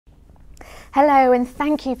Hello and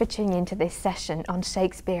thank you for tuning into this session on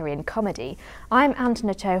Shakespearean comedy. I'm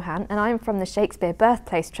Anjna Chouhan and I'm from the Shakespeare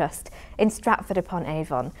Birthplace Trust in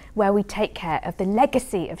Stratford-upon-Avon, where we take care of the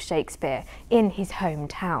legacy of Shakespeare in his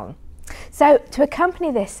hometown. So to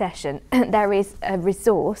accompany this session, there is a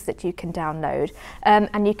resource that you can download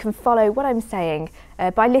and you can follow what I'm saying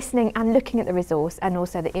by listening and looking at the resource and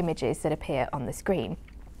also the images that appear on the screen.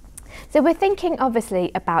 So we're thinking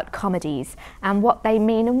obviously about comedies and what they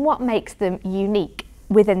mean and what makes them unique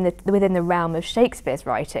within the realm of Shakespeare's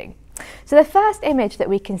writing. So the first image that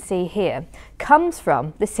we can see here comes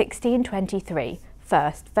from the 1623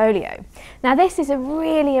 First Folio. Now this is a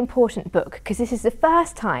really important book because this is the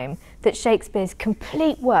first time that Shakespeare's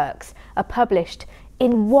complete works are published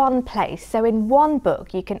in one place. So in one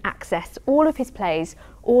book you can access all of his plays,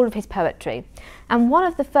 all of his poetry. And one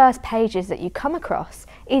of the first pages that you come across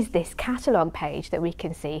is this catalogue page that we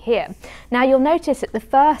can see here. Now you'll notice that the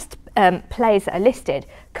first plays that are listed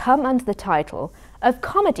come under the title of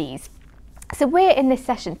comedies. So we're in this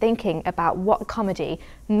session thinking about what comedy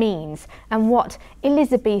means and what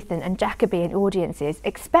Elizabethan and Jacobean audiences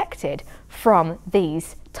expected from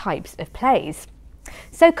these types of plays.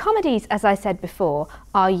 So comedies, as I said before,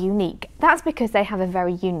 are unique. That's because they have a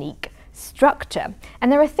very unique structure,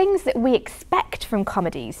 and there are things that we expect from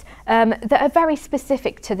comedies that are very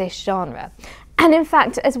specific to this genre. And in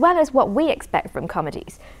fact, as well as what we expect from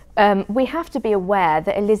comedies, we have to be aware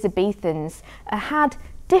that Elizabethans had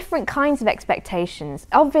different kinds of expectations.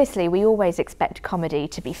 Obviously, we always expect comedy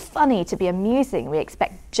to be funny, to be amusing. We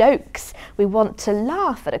expect jokes. We want to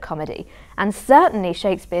laugh at a comedy. And certainly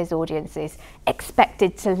Shakespeare's audiences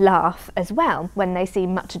expected to laugh as well when they see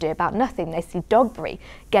Much Ado About Nothing. They see Dogberry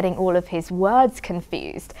getting all of his words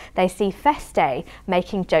confused. They see Feste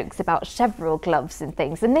making jokes about cheverel gloves and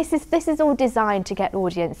things. And this is all designed to get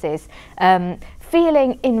audiences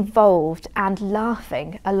feeling involved and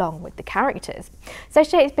laughing along with the characters. So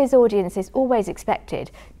Shakespeare's audiences always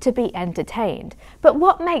expected to be entertained. But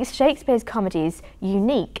what makes Shakespeare's comedies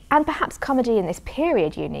unique, and perhaps comedy in this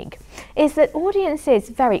period unique, is that audiences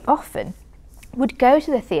very often would go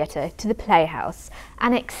to the theatre, to the playhouse,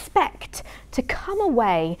 and expect to come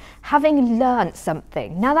away having learnt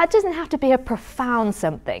something. Now that doesn't have to be a profound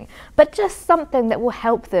something, but just something that will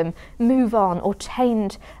help them move on or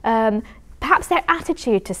change perhaps their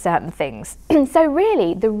attitude to certain things. So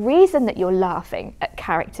really, the reason that you're laughing at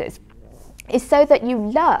characters is so that you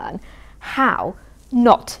learn how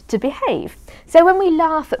not to behave. So when we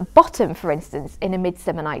laugh at Bottom, for instance, in A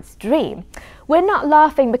Midsummer Night's Dream, we're not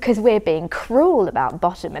laughing because we're being cruel about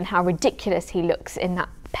Bottom and how ridiculous he looks in that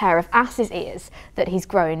pair of ass's ears that he's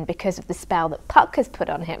grown because of the spell that Puck has put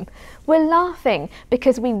on him. We're laughing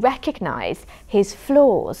because we recognise his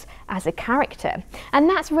flaws as a character. And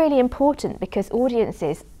that's really important because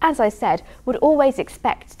audiences, as I said, would always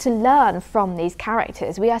expect to learn from these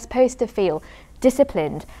characters. We are supposed to feel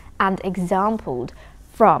disciplined and exampled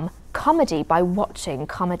from comedy by watching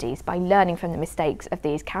comedies, by learning from the mistakes of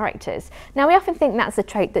these characters. Now we often think that's a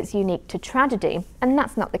trait that's unique to tragedy, and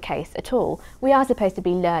that's not the case at all. We are supposed to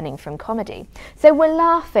be learning from comedy. So we're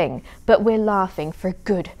laughing, but we're laughing for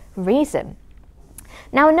good reason.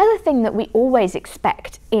 Now another thing that we always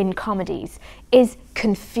expect in comedies is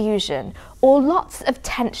confusion or lots of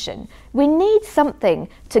tension. We need something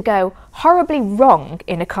to go horribly wrong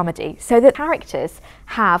in a comedy so that characters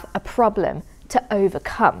have a problem to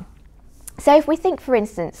overcome. So if we think, for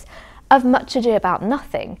instance, of Much Ado About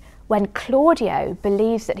Nothing, when Claudio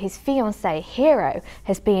believes that his fiancée Hero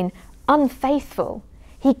has been unfaithful,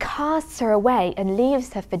 he casts her away and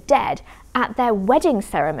leaves her for dead at their wedding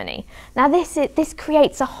ceremony. Now this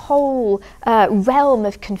creates a whole realm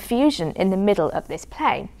of confusion in the middle of this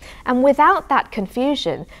play. And without that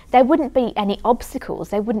confusion, there wouldn't be any obstacles,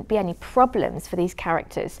 there wouldn't be any problems for these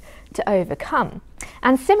characters to overcome.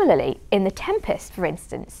 And similarly, in The Tempest, for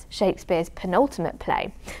instance, Shakespeare's penultimate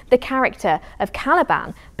play, the character of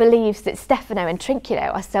Caliban believes that Stephano and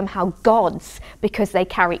Trinculo are somehow gods because they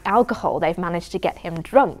carry alcohol, they've managed to get him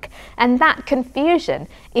drunk. And that confusion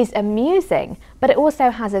is amusing, but it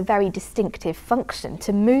also has a very distinctive function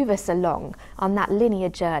to move us along on that linear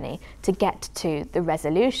journey to get to the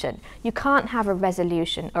resolution. You can't have a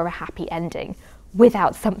resolution or a happy ending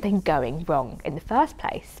without something going wrong in the first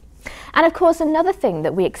place. And of course, another thing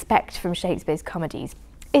that we expect from Shakespeare's comedies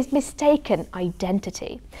is mistaken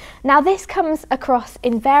identity. Now this comes across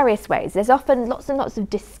in various ways. There's often lots and lots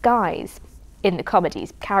of disguise in the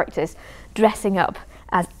comedies, characters dressing up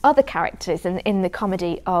as other characters. And in the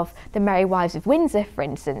comedy of The Merry Wives of Windsor, for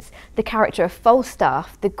instance, the character of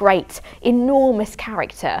Falstaff, the great enormous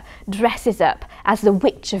character, dresses up as the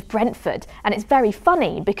Witch of Brentford, and it's very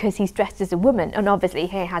funny because he's dressed as a woman, and obviously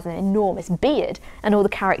he has an enormous beard, and all the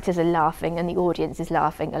characters are laughing and the audience is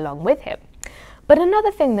laughing along with him. But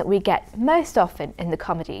another thing that we get most often in the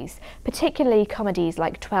comedies, particularly comedies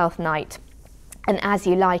like Twelfth Night and As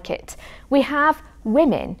You Like It, we have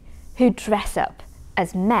women who dress up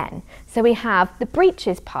as men. So we have the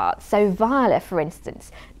breeches part. So Viola, for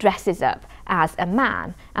instance, dresses up as a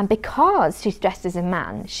man, and because she's dressed as a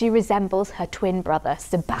man, she resembles her twin brother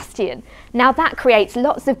Sebastian. Now that creates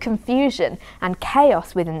lots of confusion and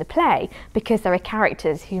chaos within the play, because there are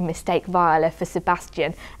characters who mistake Viola for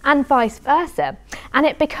Sebastian and vice versa, and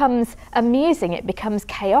it becomes amusing, it becomes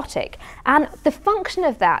chaotic, and the function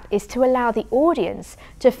of that is to allow the audience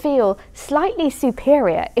to feel slightly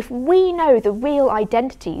superior. If we know the real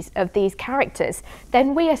identities of these characters,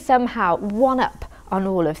 then we are somehow one up on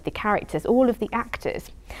all of the characters, all of the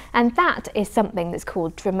actors. And that is something that's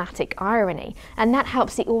called dramatic irony, and that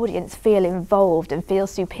helps the audience feel involved and feel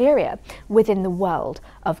superior within the world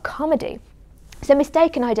of comedy. So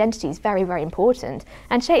mistaken identity is very, very important,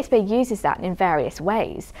 and Shakespeare uses that in various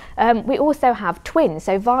ways. We also have twins,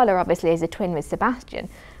 so Viola obviously is a twin with Sebastian,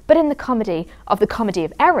 but in the Comedy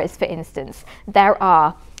of Errors, for instance, there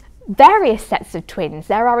are various sets of twins.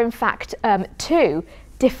 There are in fact two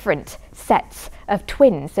different sets of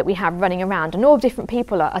twins that we have running around, and all different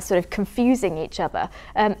people are sort of confusing each other,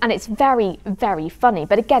 and it's very, very funny.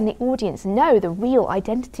 But again, the audience know the real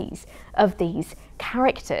identities of these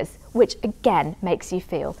characters, which again makes you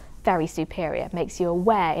feel very superior, makes you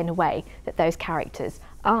aware in a way that those characters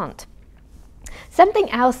aren't. Something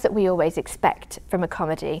else that we always expect from a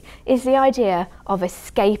comedy is the idea of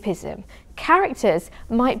escapism. Characters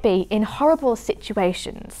might be in horrible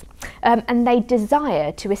situations and they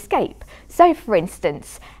desire to escape. So for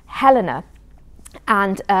instance, Helena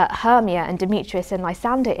and Hermia and Demetrius and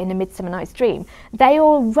Lysander in A Midsummer Night's Dream, they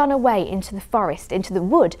all run away into the forest, into the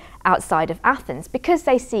wood outside of Athens, because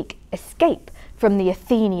they seek escape from the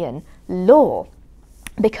Athenian law,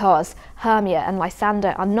 because Hermia and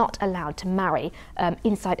Lysander are not allowed to marry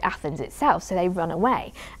inside Athens itself, so they run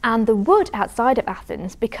away. And the wood outside of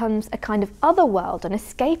Athens becomes a kind of other world, an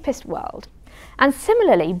escapist world. And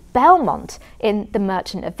similarly, Belmont in The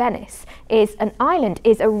Merchant of Venice is an island,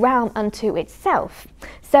 is a realm unto itself.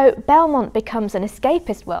 So Belmont becomes an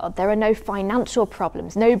escapist world. There are no financial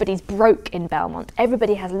problems. Nobody's broke in Belmont.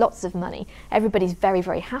 Everybody has lots of money. Everybody's very,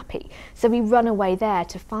 very happy. So we run away there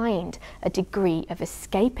to find a degree of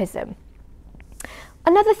escapism.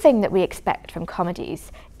 Another thing that we expect from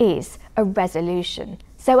comedies is a resolution,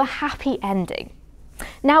 so a happy ending.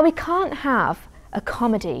 Now, we can't have a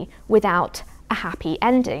comedy without a happy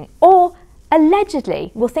ending, or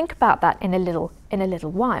allegedly. We'll think about that in a little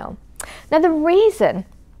while. Now, the reason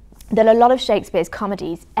that a lot of Shakespeare's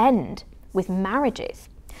comedies end with marriages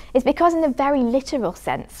is because, in the very literal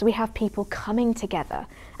sense, we have people coming together.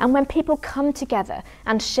 And when people come together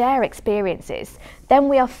and share experiences, then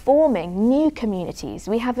we are forming new communities.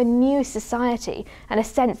 We have a new society and a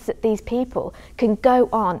sense that these people can go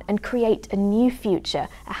on and create a new future,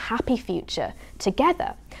 a happy future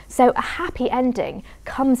together. So a happy ending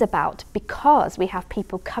comes about because we have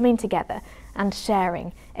people coming together and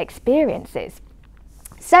sharing experiences.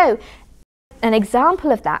 So an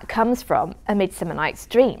example of that comes from A Midsummer Night's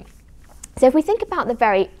Dream. So if we think about the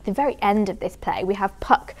very end of this play, we have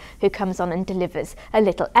Puck who comes on and delivers a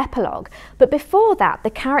little epilogue. But before that, the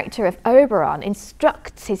character of Oberon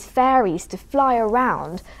instructs his fairies to fly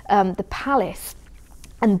around the palace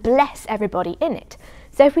and bless everybody in it.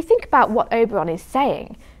 So if we think about what Oberon is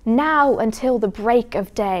saying, now until the break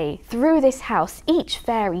of day, through this house each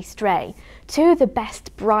fairy stray, to the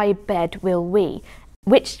best bride bed will we,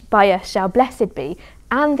 which by us shall blessed be,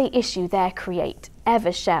 and the issue there create,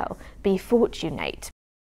 ever shall be fortunate.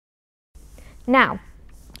 Now,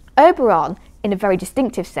 Oberon, in a very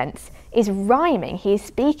distinctive sense, is rhyming. He is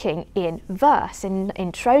speaking in verse, in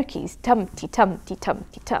trochees,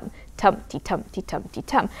 tum-ti-tum-ti-tum-ti-tum,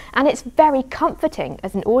 tum-ti-tum-ti-tum-ti-tum, and it's very comforting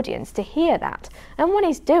as an audience to hear that. And what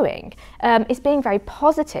he's doing is being very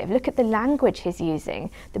positive. Look at the language he's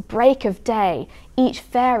using. The break of day, each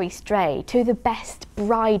fairy stray, to the best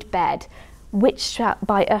bride bed, which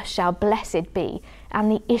by us shall blessed be,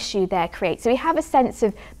 and the issue there creates. So we have a sense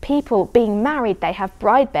of people being married, they have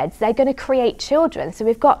bride beds, they're going to create children. So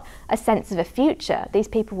we've got a sense of a future. These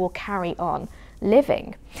people will carry on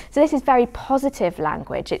living. So this is very positive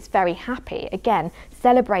language, it's very happy, again,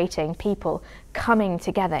 celebrating people coming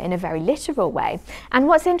together in a very literal way. And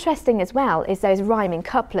what's interesting as well is those rhyming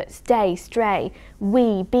couplets, stay, stray,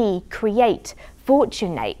 we, be, create,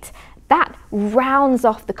 fortunate. That rounds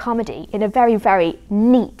off the comedy in a very, very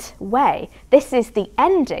neat way. This is the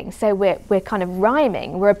ending, so we're kind of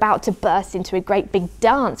rhyming. We're about to burst into a great big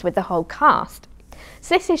dance with the whole cast.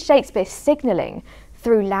 So this is Shakespeare signalling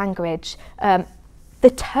through language the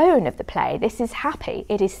tone of the play. This is happy,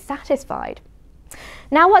 it is satisfied.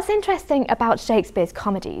 Now what's interesting about Shakespeare's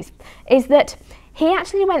comedies is that he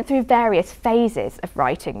actually went through various phases of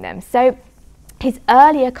writing them. So his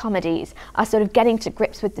earlier comedies are sort of getting to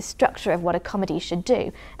grips with the structure of what a comedy should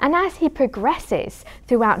do. And as he progresses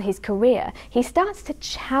throughout his career, he starts to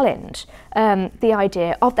challenge the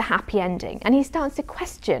idea of the happy ending. And he starts to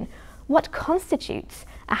question what constitutes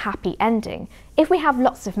a happy ending. If we have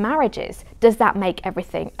lots of marriages, does that make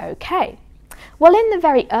everything okay? Well, in the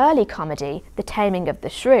very early comedy, The Taming of the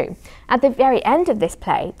Shrew, at the very end of this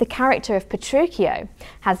play, the character of Petruchio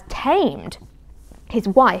has tamed his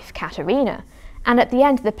wife, Caterina. And at the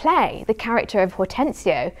end of the play, the character of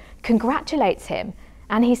Hortensio congratulates him,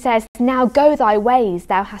 and he says, now go thy ways,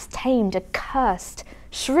 thou hast tamed a cursed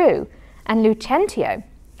shrew. And Lucentio,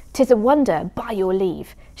 'tis a wonder, by your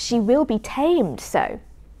leave, she will be tamed so.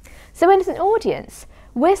 So as an audience,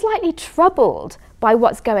 we're slightly troubled by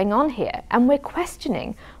what's going on here, and we're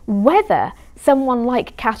questioning whether someone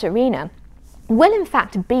like Caterina will in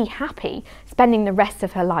fact be happy spending the rest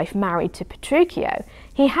of her life married to Petruchio.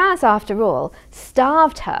 He has, after all,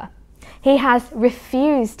 starved her. He has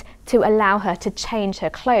refused to allow her to change her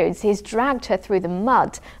clothes. He's dragged her through the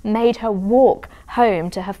mud, made her walk home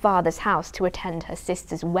to her father's house to attend her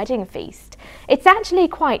sister's wedding feast. It's actually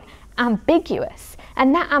quite ambiguous,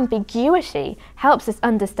 and that ambiguity helps us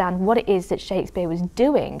understand what it is that Shakespeare was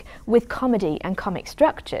doing with comedy and comic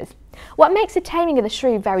structures. What makes The Taming of the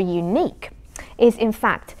Shrew very unique is in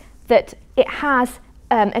fact that it has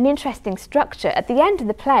an interesting structure. At the end of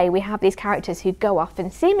the play, we have these characters who go off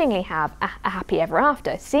and seemingly have a happy ever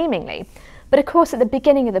after, seemingly. But of course, at the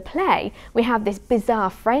beginning of the play, we have this bizarre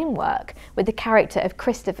framework with the character of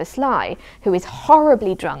Christopher Sly, who is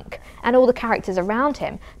horribly drunk, and all the characters around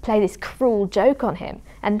him play this cruel joke on him.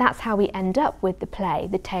 And that's how we end up with the play,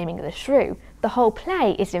 The Taming of the Shrew. The whole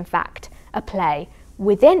play is in fact a play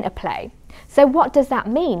within a play. So what does that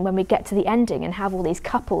mean when we get to the ending and have all these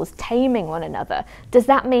couples taming one another? Does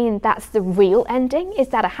that mean that's the real ending? Is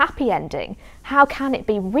that a happy ending? How can it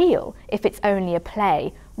be real if it's only a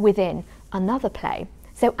play within another play?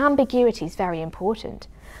 So ambiguity is very important.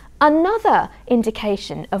 Another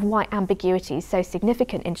indication of why ambiguity is so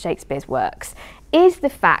significant in Shakespeare's works is the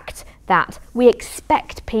fact that we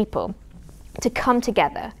expect people to come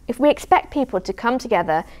together. If we expect people to come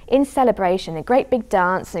together in celebration, a great big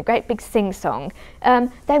dance, a great big sing-song,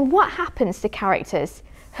 then what happens to characters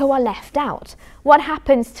who are left out? What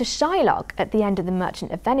happens to Shylock at the end of The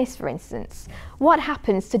Merchant of Venice, for instance? What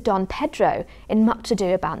happens to Don Pedro in Much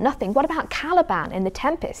Ado About Nothing? What about Caliban in The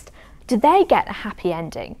Tempest? Do they get a happy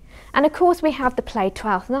ending? And of course we have the play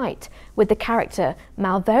Twelfth Night with the character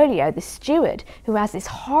Malvolio, the steward, who has this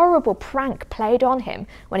horrible prank played on him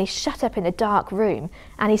when he's shut up in a dark room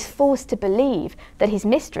and he's forced to believe that his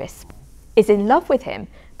mistress is in love with him.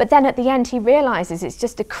 But then at the end he realises it's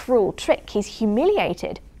just a cruel trick. He's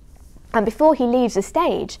humiliated. And before he leaves the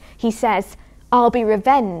stage, he says, "I'll be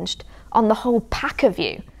revenged on the whole pack of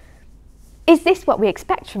you." Is this what we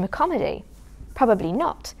expect from a comedy? Probably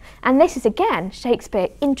not. And this is again Shakespeare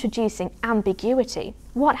introducing ambiguity.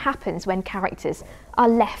 What happens when characters are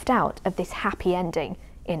left out of this happy ending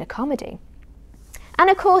in a comedy? And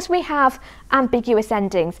of course we have ambiguous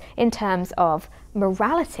endings in terms of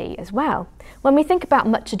morality as well. When we think about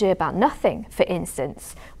Much Ado About Nothing, for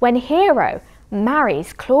instance, when Hero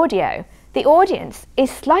marries Claudio, the audience is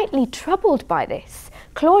slightly troubled by this.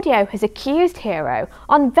 Claudio has accused Hero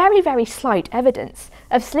on very, very slight evidence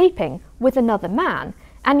of sleeping with another man,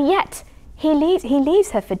 and yet he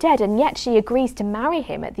leaves her for dead, and yet she agrees to marry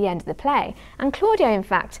him at the end of the play. And Claudio, in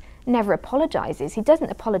fact, never apologises. He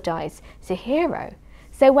doesn't apologise to Hero.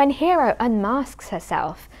 So when Hero unmasks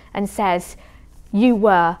herself and says, "You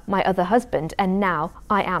were my other husband, and now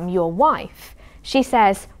I am your wife," she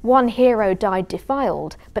says, "One hero died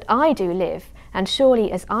defiled, but I do live, and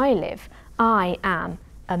surely as I live, I am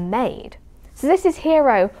a maid." So this is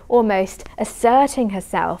Hero almost asserting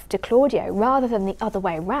herself to Claudio rather than the other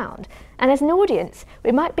way round. And as an audience,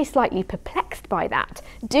 we might be slightly perplexed by that.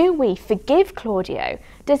 Do we forgive Claudio?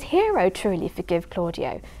 Does Hero truly forgive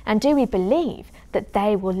Claudio? And do we believe that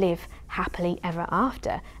they will live happily ever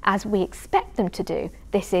after, as we expect them to do?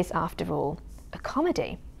 This is, after all, a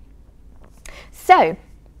comedy. So,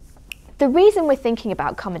 the reason we're thinking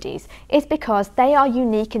about comedies is because they are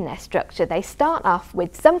unique in their structure. They start off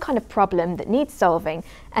with some kind of problem that needs solving,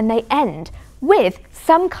 and they end with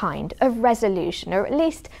some kind of resolution, or at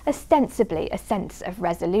least ostensibly a sense of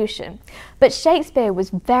resolution. But Shakespeare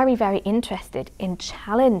was very, very interested in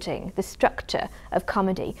challenging the structure of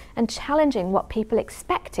comedy and challenging what people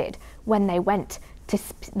expected when they went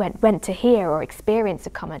to hear or experience a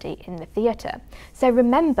comedy in the theatre. So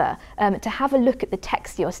remember to have a look at the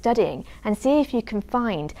text you're studying and see if you can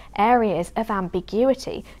find areas of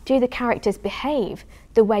ambiguity. Do the characters behave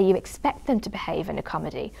the way you expect them to behave in a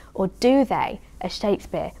comedy, or do they, as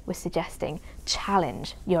Shakespeare was suggesting,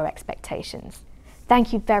 challenge your expectations?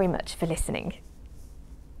 Thank you very much for listening.